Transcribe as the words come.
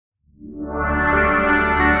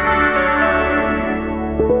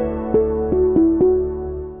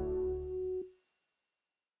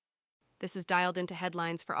This is dialed into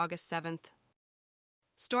headlines for August 7th.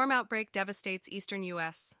 Storm outbreak devastates Eastern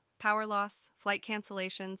US. Power loss, flight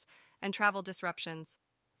cancellations, and travel disruptions.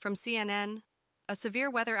 From CNN, a severe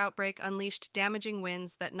weather outbreak unleashed damaging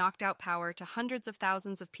winds that knocked out power to hundreds of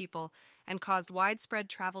thousands of people and caused widespread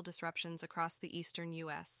travel disruptions across the Eastern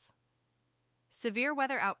US. Severe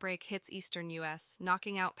weather outbreak hits Eastern US,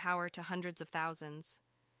 knocking out power to hundreds of thousands.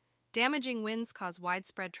 Damaging winds cause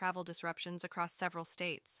widespread travel disruptions across several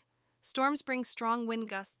states. Storms bring strong wind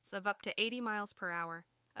gusts of up to 80 miles per hour,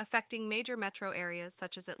 affecting major metro areas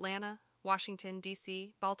such as Atlanta, Washington,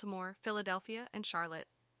 D.C., Baltimore, Philadelphia, and Charlotte.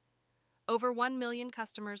 Over 1 million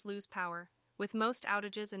customers lose power, with most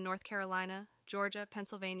outages in North Carolina, Georgia,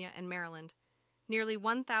 Pennsylvania, and Maryland. Nearly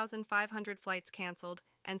 1,500 flights canceled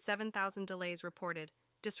and 7,000 delays reported,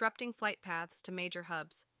 disrupting flight paths to major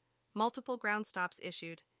hubs. Multiple ground stops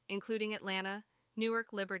issued, including Atlanta,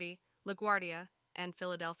 Newark Liberty, LaGuardia, and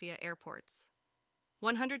Philadelphia airports.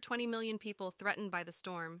 120 million people threatened by the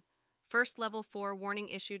storm. First Level 4 warning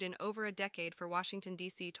issued in over a decade for Washington,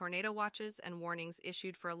 D.C. Tornado watches and warnings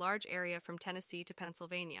issued for a large area from Tennessee to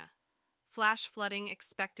Pennsylvania. Flash flooding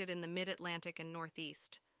expected in the mid-Atlantic and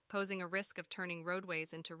Northeast, posing a risk of turning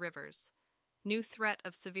roadways into rivers. New threat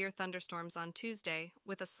of severe thunderstorms on Tuesday,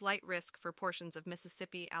 with a slight risk for portions of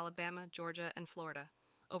Mississippi, Alabama, Georgia, and Florida.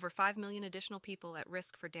 Over 5 million additional people at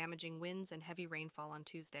risk for damaging winds and heavy rainfall on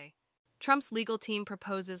Tuesday. Trump's legal team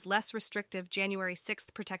proposes less restrictive January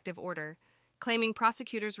 6th protective order, claiming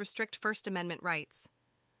prosecutors restrict First Amendment rights.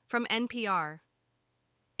 From NPR.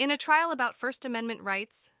 In a trial about First Amendment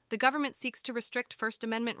rights, the government seeks to restrict First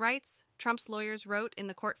Amendment rights, Trump's lawyers wrote in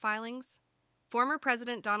the court filings. Former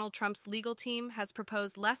President Donald Trump's legal team has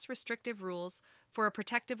proposed less restrictive rules for a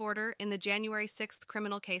protective order in the January 6th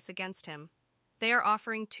criminal case against him. They are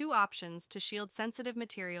offering two options to shield sensitive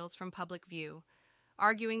materials from public view,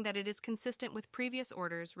 arguing that it is consistent with previous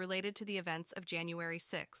orders related to the events of January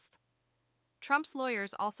 6th. Trump's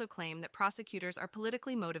lawyers also claim that prosecutors are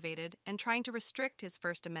politically motivated and trying to restrict his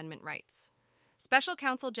First Amendment rights. Special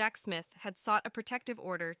counsel Jack Smith had sought a protective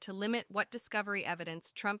order to limit what discovery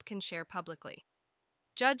evidence Trump can share publicly.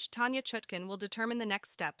 Judge Tanya Chutkan will determine the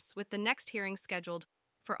next steps, with the next hearing scheduled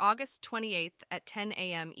for August 28th at 10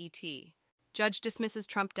 a.m. ET. Judge dismisses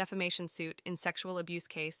Trump defamation suit in sexual abuse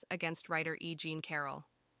case against writer E. Jean Carroll.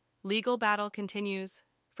 Legal battle continues.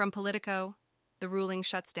 From Politico, the ruling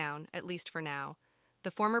shuts down, at least for now,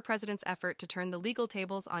 the former president's effort to turn the legal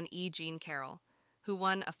tables on E. Jean Carroll, who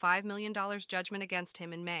won a $5 million judgment against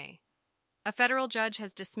him in May. A federal judge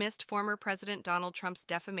has dismissed former President Donald Trump's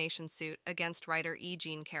defamation suit against writer E.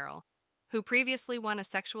 Jean Carroll, who previously won a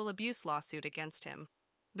sexual abuse lawsuit against him.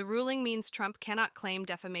 The ruling means Trump cannot claim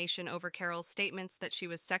defamation over Carroll's statements that she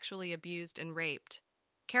was sexually abused and raped.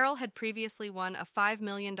 Carroll had previously won a $5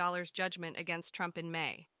 million judgment against Trump in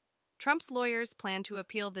May. Trump's lawyers plan to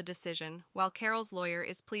appeal the decision, while Carroll's lawyer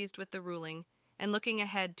is pleased with the ruling and looking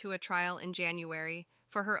ahead to a trial in January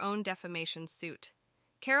for her own defamation suit.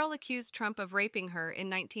 Carroll accused Trump of raping her in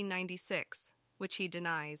 1996, which he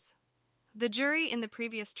denies. The jury in the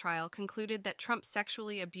previous trial concluded that Trump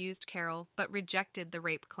sexually abused Carroll but rejected the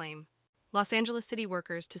rape claim. Los Angeles city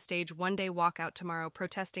workers to stage one-day walkout tomorrow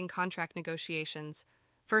protesting contract negotiations.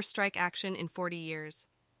 First strike action in 40 years.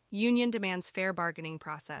 Union demands fair bargaining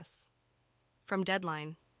process. From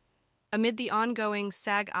Deadline. Amid the ongoing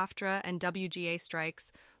SAG-AFTRA and WGA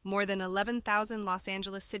strikes, more than 11,000 Los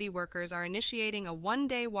Angeles city workers are initiating a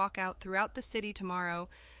one-day walkout throughout the city tomorrow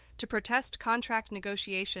to protest contract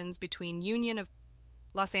negotiations between Union of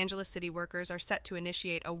Los Angeles city workers are set to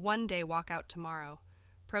initiate a one-day walkout tomorrow,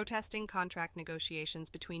 protesting contract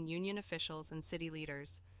negotiations between union officials and city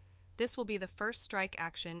leaders. This will be the first strike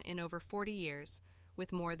action in over 40 years,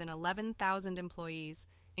 with more than 11,000 employees,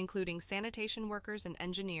 including sanitation workers and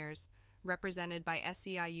engineers, represented by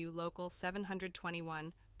SEIU Local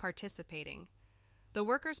 721, participating. The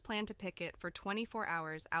workers plan to picket for 24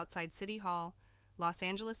 hours outside City Hall, Los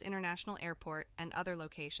Angeles International Airport, and other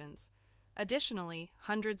locations. Additionally,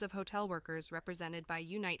 hundreds of hotel workers represented by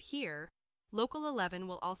Unite Here, Local 11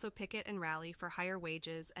 will also picket and rally for higher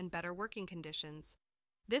wages and better working conditions.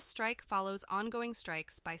 This strike follows ongoing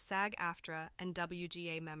strikes by SAG-AFTRA and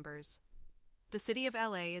WGA members. The city of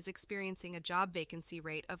LA is experiencing a job vacancy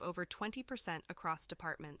rate of over 20% across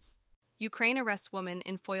departments. Ukraine arrests woman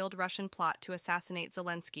in foiled Russian plot to assassinate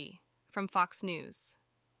Zelenskyy. From Fox News.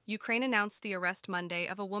 Ukraine announced the arrest Monday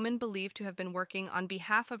of a woman believed to have been working on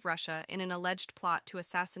behalf of Russia in an alleged plot to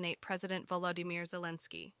assassinate President Volodymyr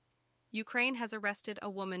Zelenskyy. Ukraine has arrested a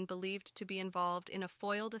woman believed to be involved in a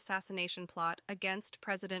foiled assassination plot against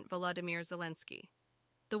President Volodymyr Zelenskyy.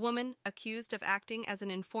 The woman, accused of acting as an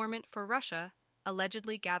informant for Russia,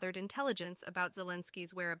 allegedly gathered intelligence about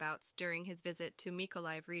Zelenskyy's whereabouts during his visit to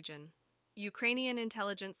Mykolaiv region. Ukrainian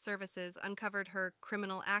intelligence services uncovered her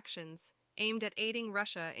criminal actions, aimed at aiding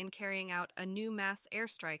Russia in carrying out a new mass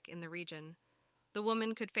airstrike in the region. The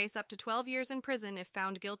woman could face up to 12 years in prison if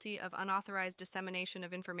found guilty of unauthorized dissemination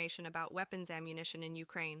of information about weapons ammunition in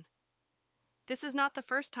Ukraine. This is not the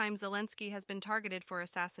first time Zelenskyy has been targeted for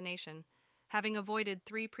assassination, having avoided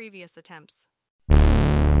 3 previous attempts.